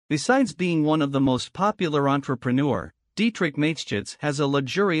Besides being one of the most popular entrepreneurs, Dietrich Mateschitz has a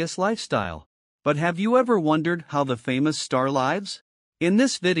luxurious lifestyle. But have you ever wondered how the famous star lives? In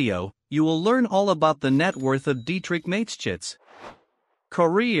this video, you will learn all about the net worth of Dietrich Mateschitz.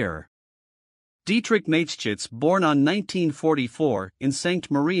 Career. Dietrich Mateschitz, born on 1944 in St.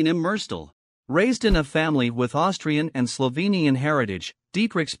 Marien im Merstal. Raised in a family with Austrian and Slovenian heritage,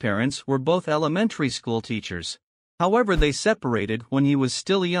 Dietrich's parents were both elementary school teachers. However, they separated when he was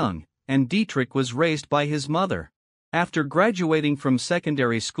still young, and Dietrich was raised by his mother. After graduating from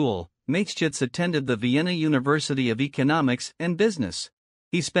secondary school, Mateschitz attended the Vienna University of Economics and Business.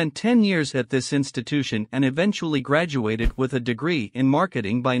 He spent 10 years at this institution and eventually graduated with a degree in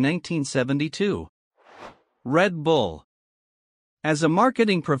marketing by 1972. Red Bull. As a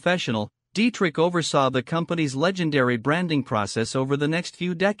marketing professional, Dietrich oversaw the company's legendary branding process over the next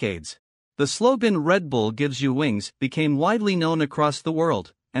few decades. The slogan "Red Bull gives you wings" became widely known across the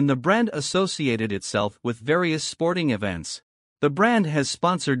world, and the brand associated itself with various sporting events. The brand has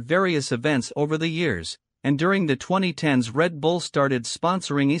sponsored various events over the years, and during the 2010s Red Bull started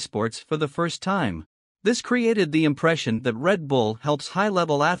sponsoring esports for the first time. This created the impression that Red Bull helps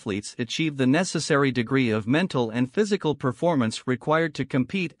high-level athletes achieve the necessary degree of mental and physical performance required to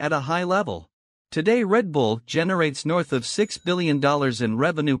compete at a high level. Today Red Bull generates north of $6 billion in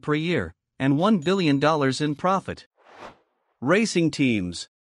revenue per year, and $1 billion in profit. Racing teams.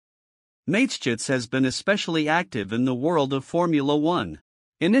 Mateschitz has been especially active in the world of Formula One.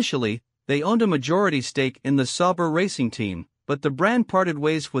 Initially, they owned a majority stake in the Sauber racing team, but the brand parted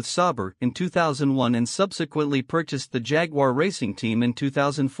ways with Sauber in 2001 and subsequently purchased the Jaguar racing team in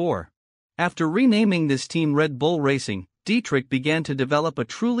 2004. After renaming this team Red Bull Racing, Dietrich began to develop a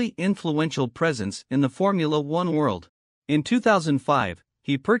truly influential presence in the Formula One world. In 2005,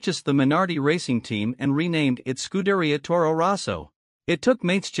 he purchased the Minardi racing team and renamed it Scuderia Toro Rosso. It took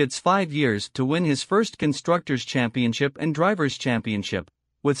Mateschitz 5 years to win his first Constructors' Championship and Drivers' Championship,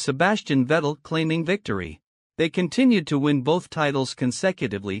 with Sebastian Vettel claiming victory. They continued to win both titles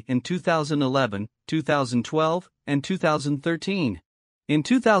consecutively in 2011, 2012, and 2013. In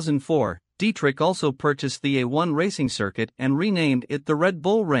 2004, Dietrich also purchased the A1 racing circuit and renamed it the Red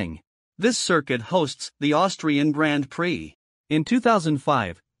Bull Ring. This circuit hosts the Austrian Grand Prix. In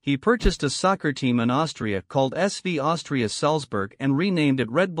 2005, he purchased a soccer team in Austria called SV Austria Salzburg and renamed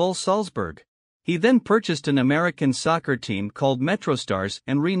it Red Bull Salzburg. He then purchased an American soccer team called MetroStars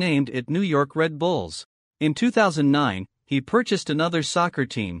and renamed it New York Red Bulls. In 2009, he purchased another soccer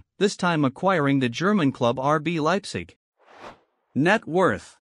team, this time acquiring the German club RB Leipzig. Net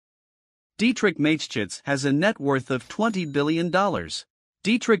worth. Dietrich Mateschitz has a net worth of $20 billion.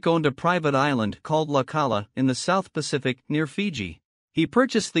 Dietrich owned a private island called La Cala in the South Pacific near Fiji. He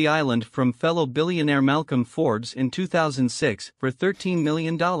purchased the island from fellow billionaire Malcolm Forbes in 2006 for $13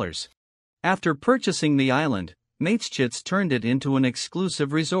 million. After purchasing the island, Mateschitz turned it into an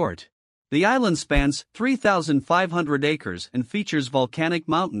exclusive resort. The island spans 3,500 acres and features volcanic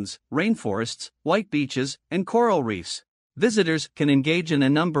mountains, rainforests, white beaches, and coral reefs. Visitors can engage in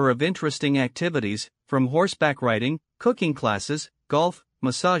a number of interesting activities, from horseback riding, cooking classes, golf,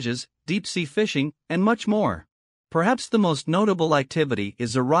 massages, deep-sea fishing, and much more. Perhaps the most notable activity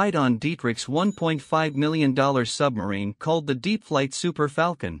is a ride on Dietrich's $1.5 million submarine called the Deep Flight Super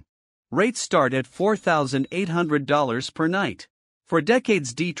Falcon. Rates start at $4,800 per night. For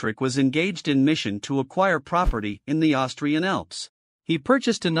decades Dietrich was engaged in mission to acquire property in the Austrian Alps. He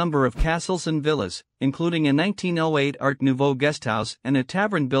purchased a number of castles and villas, including a 1908 Art Nouveau guesthouse and a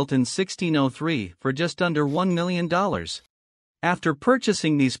tavern built in 1603 for just under $1 million. After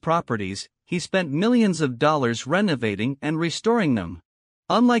purchasing these properties, he spent millions of dollars renovating and restoring them.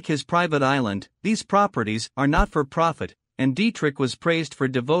 Unlike his private island, these properties are not for profit, and Dietrich was praised for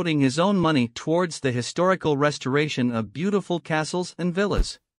devoting his own money towards the historical restoration of beautiful castles and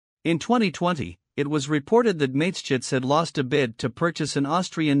villas. In 2020, it was reported that Mateschitz had lost a bid to purchase an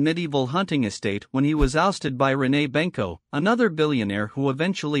Austrian medieval hunting estate when he was ousted by René Benko, another billionaire who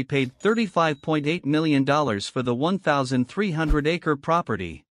eventually paid $35.8 million for the 1,300-acre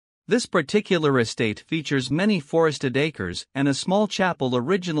property. This particular estate features many forested acres and a small chapel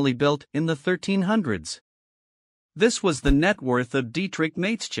originally built in the 1300s. This was the net worth of Dietrich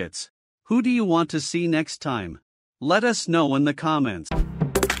Mateschitz. Who do you want to see next time? Let us know in the comments.